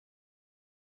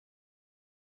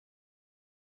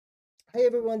Hi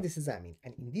everyone, this is Amin,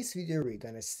 and in this video we're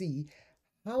gonna see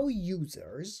how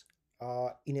users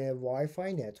in a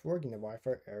Wi-Fi network, in a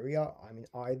Wi-Fi area,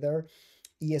 either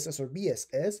ESS or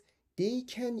BSS, they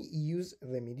can use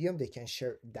the medium, they can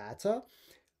share data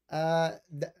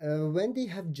when they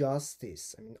have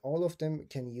justice. All of them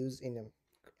can use in a,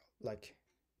 like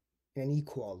in an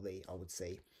equal way, I would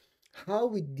say. How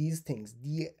with these things,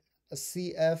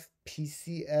 DCF,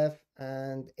 PCF,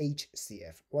 and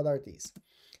HCF, what are these?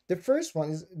 The first one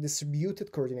is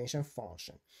distributed coordination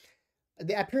function.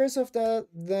 The appearance of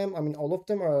all of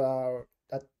them are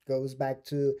that goes back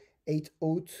to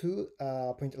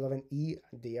 802.11e,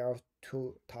 the year of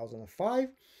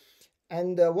 2005.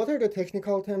 And what are the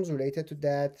technical terms related to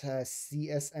that?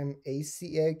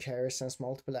 CSMACA, carrier sense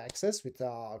multiple access with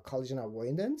collision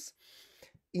avoidance.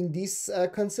 In this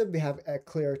concept, we have a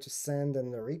clear to send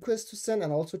and a request to send,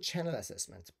 and also channel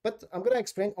assessment. But I'm going to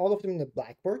explain all of them in the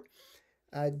Blackboard.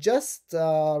 Just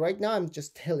right now, I'm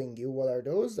just telling you what are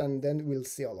those, and then we'll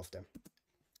see all of them.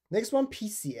 Next one,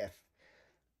 PCF,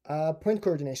 point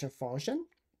coordination function.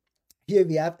 Here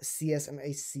we have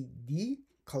CSMACD,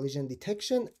 collision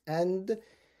detection, and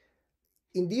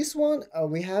in this one,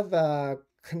 we have a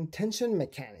contention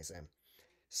mechanism.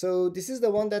 So this is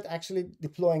the one that actually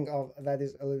deploying of that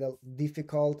is a little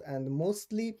difficult, and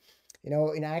mostly,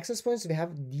 in access points we have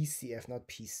DCF, not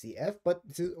PCF, but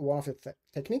this is one of the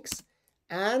techniques.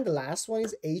 And the last one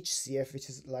is HCF, which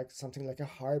is like something like a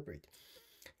hybrid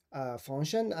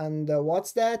function. And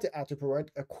what's that? To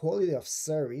provide a quality of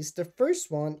service. The first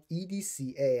one,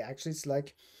 EDCA, actually it's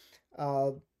like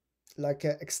an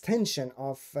extension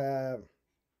of one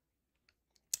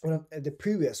of the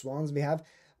previous ones. We have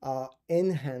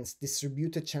enhanced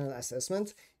distributed channel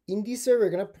assessment. In this way, we're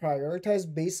going to prioritize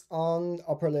based on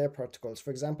upper layer protocols.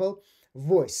 For example,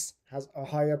 voice has a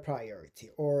higher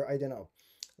priority, or I don't know,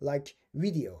 like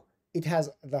video, it has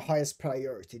the highest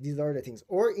priority. These are the things.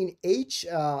 Or in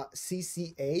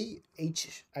HCCA,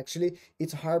 actually,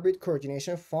 it's hybrid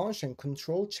coordination function,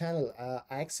 control channel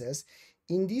access.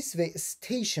 In this way,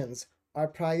 stations are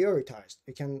prioritized.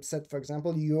 You can set, for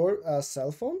example, your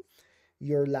cell phone,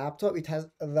 your laptop, it has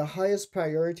the highest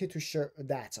priority to share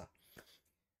data.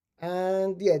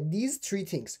 And yeah, these three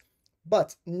things.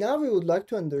 But now we would like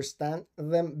to understand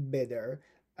them better.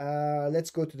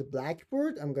 Let's go to the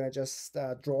Blackboard. I'm gonna just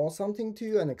draw something to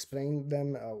you and explain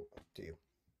them to you.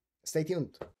 Stay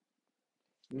tuned.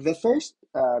 The first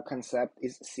concept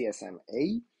is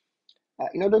CSMA.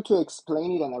 In order to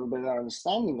explain it and have a better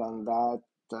understanding on that,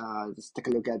 just take a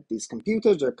look at these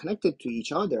computers. They're connected to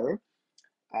each other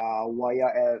via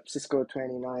a Cisco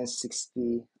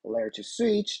 2960 layer 2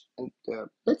 switch. And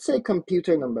let's say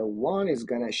computer number 1 is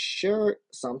going to share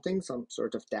something, some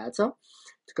sort of data,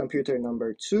 to computer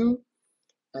number 2.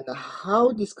 And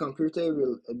how this computer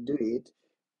will do it,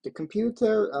 the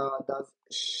computer does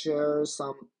share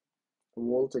some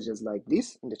voltages like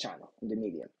this in the channel, in the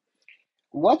medium.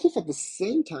 What if at the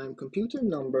same time computer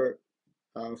number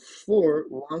 4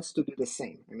 wants to do the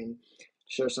same?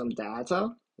 Share some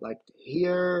data like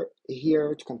here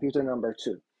to computer number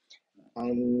 2,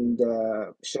 and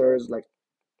shares like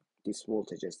these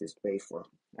voltages, this waveform,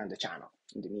 and the channel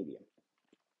in the medium.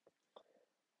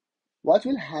 What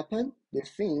will happen? The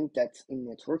thing that in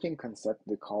networking concept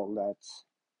we call that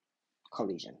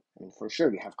collision. For sure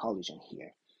we have collision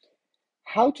here.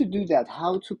 How to do that?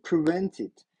 How to prevent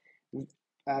it?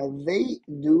 They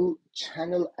do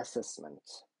channel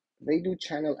assessment. They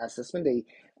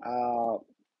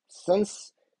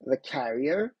sense the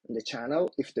carrier, the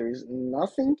channel. If there is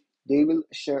nothing, they will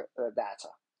share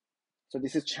data. So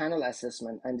this is channel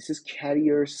assessment, and this is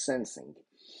carrier sensing.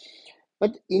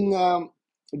 But in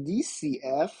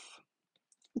DCF,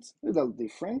 it's a little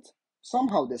different.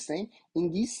 Somehow the same. In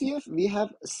DCF, we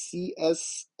have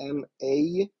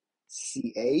CSMACA,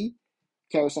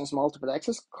 carrier sense multiple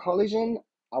access, collision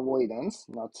avoidance.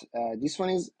 Not this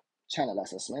one is channel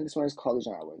assessment. This one is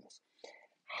collision avoidance.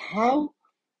 How?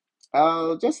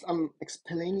 Just I'm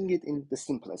explaining it in the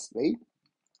simplest way.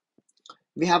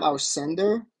 We have our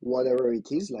sender, whatever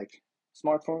it is, like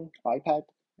smartphone, iPad,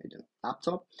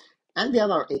 laptop, and we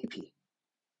have our AP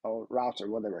or router,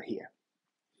 whatever here.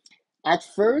 At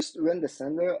first, when the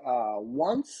sender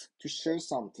wants to share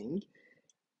something,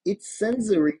 it sends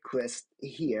a request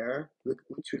here,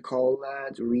 which we call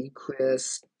that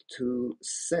request to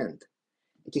send.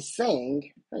 It is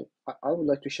saying, hey, I would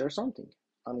like to share something.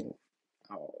 And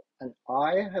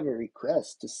I have a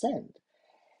request to send.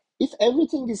 If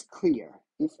everything is clear,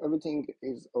 if everything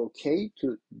is okay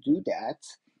to do that,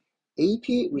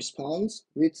 AP responds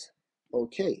with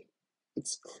okay.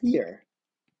 It's clear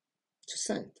to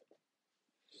send.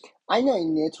 I know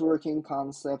in networking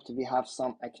concept we have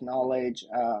some acknowledge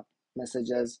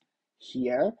messages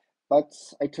here, but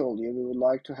I told you we would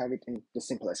like to have it in the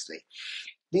simplest way.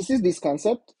 This is this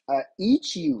concept.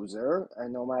 Each user,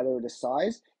 no matter the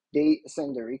size, they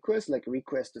send a request, like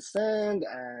request to send,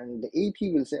 and the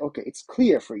AP will say, okay, it's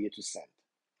clear for you to send.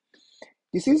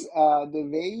 This is the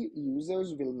way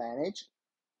users will manage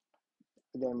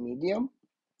their medium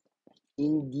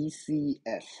in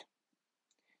DCF,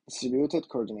 distributed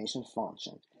coordination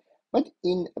function. But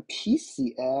in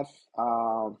PCF,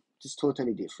 it's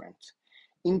totally different.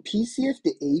 In PCF,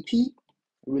 the AP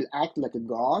will act like a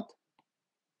god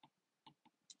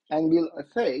and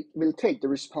will take the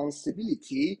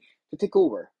responsibility to take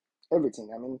over everything.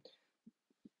 I mean,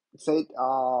 say,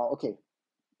 okay,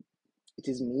 it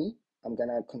is me. I'm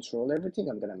gonna control everything.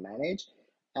 I'm gonna manage,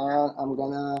 and I'm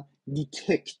gonna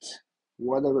detect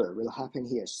whatever will happen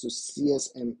here. So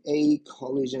CSMA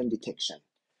collision detection.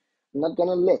 I'm not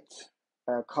gonna let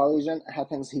collision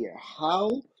happens here.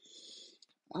 How?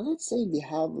 Let's say we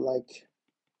have like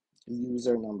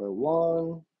user number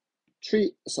 1,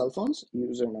 3 cell phones,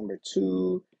 user number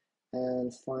 2,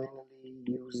 and finally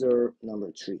user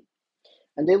number 3.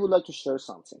 And they would like to share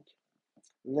something.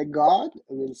 The god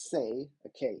will say,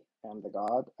 okay, I'm the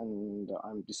god and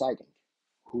I'm deciding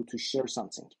who to share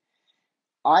something.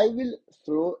 I will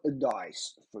throw a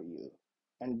dice for you.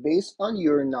 And based on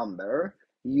your number,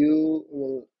 you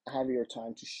will have your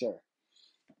time to share.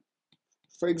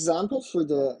 For example, for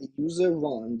the user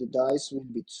 1, the dice will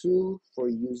be 2, for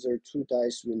user 2,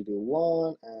 dice will be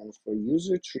 1, and for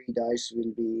user 3, dice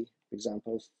will be, for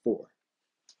example, 4.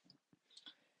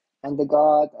 And the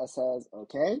god says,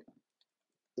 okay,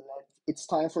 it's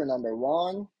time for number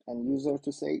 1, and user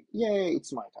to say, yay,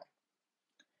 it's my time.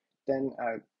 Then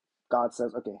God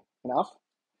says, okay, enough.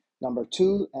 Number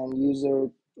 2, and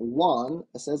user 1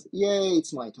 says, yay,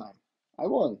 it's my time. I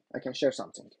won. I can share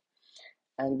something.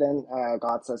 And then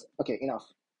God says, okay, enough.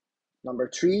 Number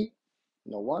 3,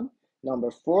 no one. Number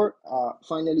 4,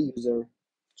 finally user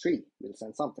 3 will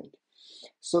send something.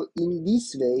 So in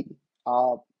this way,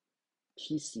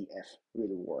 PCF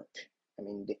will work. I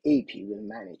mean, the AP will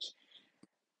manage.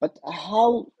 But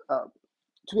how,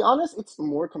 to be honest, it's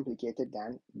more complicated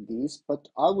than this, but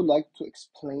I would like to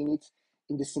explain it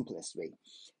in the simplest way.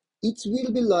 It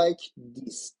will be like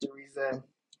this.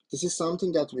 This is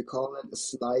something that we call it a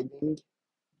sliding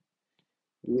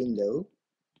window.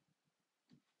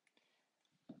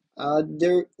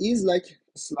 There is like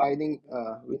a sliding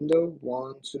window,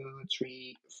 1, 2,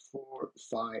 3, 4,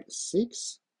 5,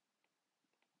 6.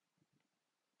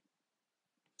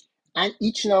 And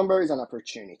each number is an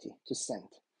opportunity to send.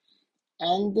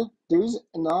 And there is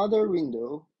another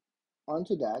window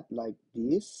onto that, like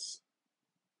this,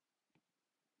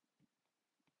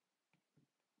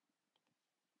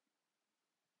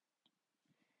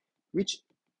 which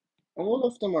all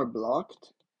of them are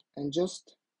blocked, and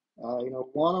just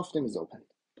one of them is open.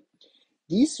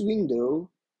 This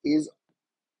window is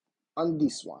on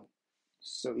this one,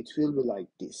 so it will be like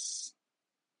this,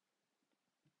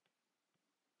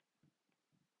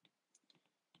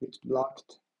 with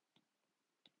blocked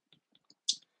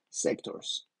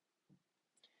sectors.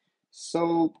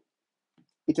 So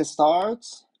it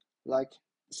starts like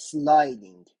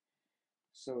sliding.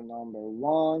 So number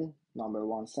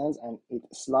one sends, and it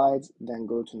slides, then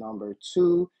go to number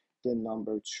 2, then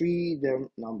number 3, then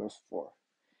number 4.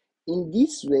 In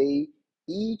this way,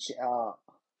 each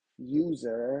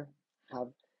user have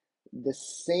the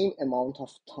same amount of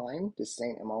time, the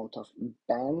same amount of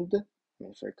band, I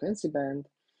mean frequency band,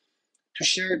 to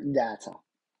share data.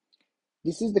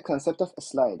 This is the concept of a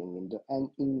sliding window, and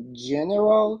in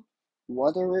general,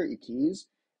 whatever it is,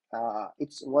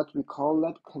 it's what we call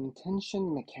that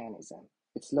contention mechanism.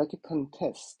 It's like a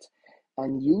contest,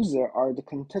 and user are the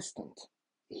contestant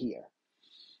here.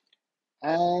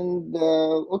 And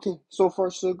okay, so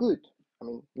far so good. I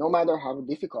mean, no matter how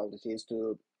difficult it is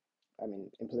to,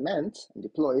 implement and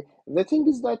deploy, the thing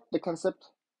is that the concept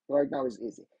right now is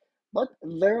easy. But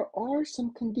there are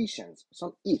some conditions,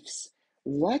 some ifs.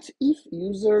 What if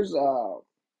users, I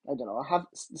don't know, have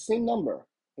the same number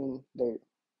in their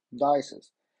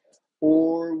dices?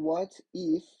 Or what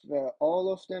if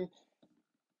all of them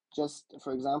just,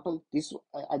 for example, this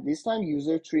at this time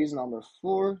user 3 is number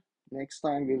 4, next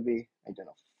time will be, I don't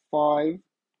know, 5,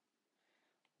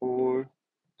 or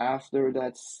after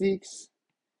that 6.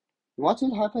 What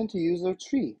will happen to user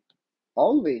 3?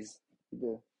 Always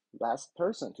the last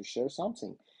person to share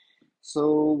something.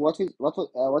 So what is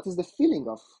the feeling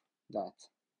of that?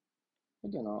 I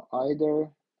don't know, either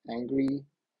angry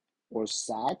or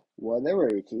sad, whatever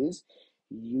it is.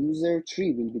 User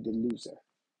 3 will be the loser.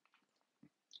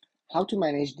 how to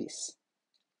manage this.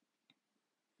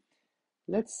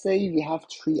 Let's say we have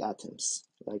 3 atoms,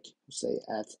 like say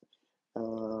at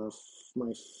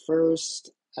my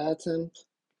first atom,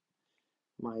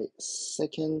 my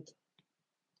second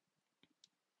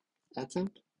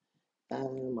atom,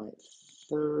 and my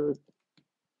third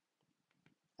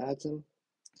atom,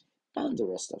 and the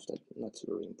rest of that, not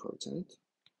very important.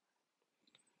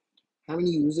 How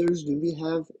many users do we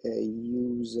have?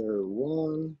 User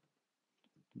 1,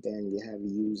 then we have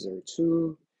user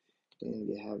 2, then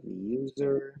we have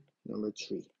user number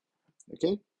 3.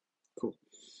 Okay, cool.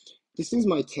 This is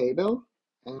my table,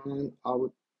 and I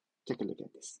would take a look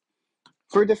at this.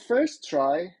 For the first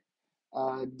try,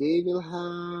 they will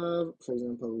have, for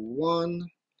example, 1,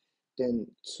 then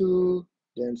 2,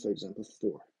 then, for example,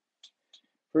 4.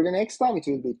 For the next time, it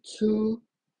will be 2,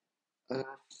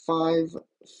 5,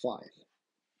 5.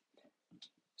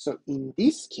 So in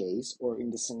this case, or in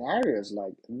the scenarios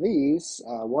like this,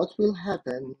 what will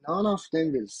happen? None of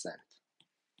them will send.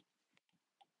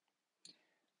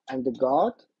 And the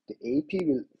God, the AP,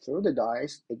 will throw the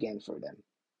dice again for them.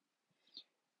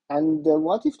 And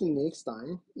what if the next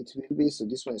time it will be, so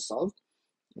this one is solved,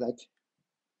 like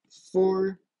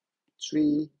 4,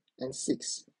 3, and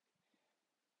 6.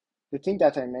 The thing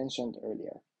that I mentioned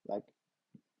earlier, like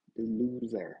the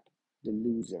loser.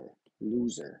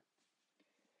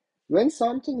 When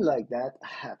something like that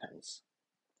happens,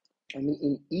 I mean,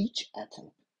 in each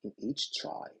atom, in each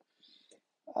try,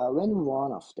 when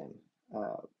one of them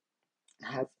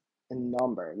has a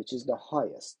number which is the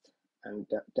highest, and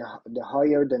the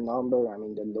higher the number, I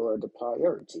mean, the lower the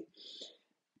priority.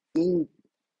 In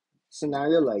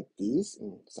scenario like this,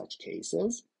 in such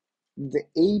cases, the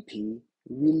AP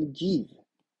will give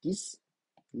this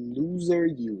loser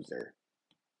user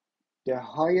the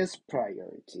highest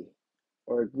priority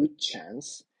or a good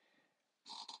chance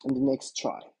in the next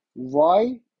try.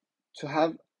 Why? To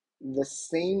have the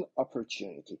same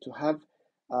opportunity, to have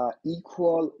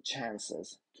equal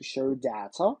chances to share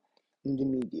data in the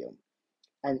medium.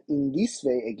 And in this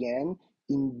way, again,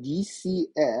 in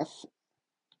DCF,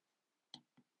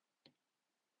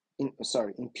 in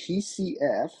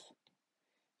PCF,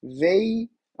 they,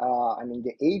 I mean,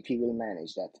 the AP will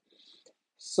manage that.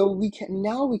 So we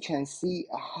can see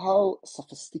how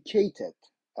sophisticated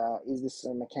is this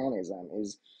mechanism,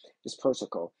 is this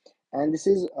protocol, and this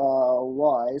is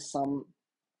why some,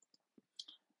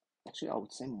 actually I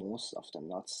would say most of them,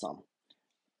 not some,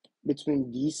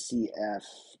 between DCF,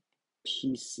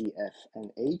 PCF,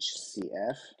 and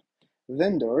HCF,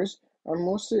 vendors are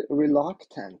mostly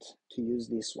reluctant to use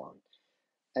this one,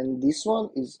 and this one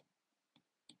is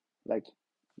like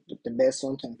the best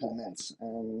one to implement,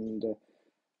 and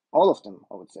all of them,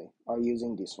 I would say, are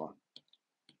using this one.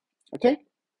 Okay,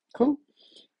 cool.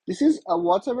 This is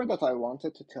whatever that I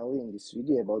wanted to tell you in this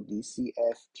video about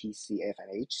DCF, PCF,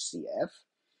 and HCF.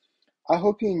 I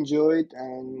hope you enjoyed,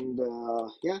 and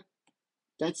yeah,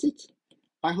 that's it.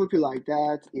 I hope you like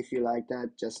that. If you like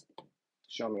that, just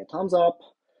show me a thumbs up,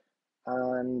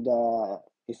 and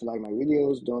if you like my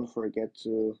videos, don't forget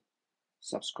to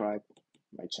subscribe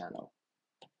my channel.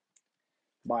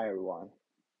 Bye everyone.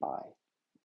 Bye.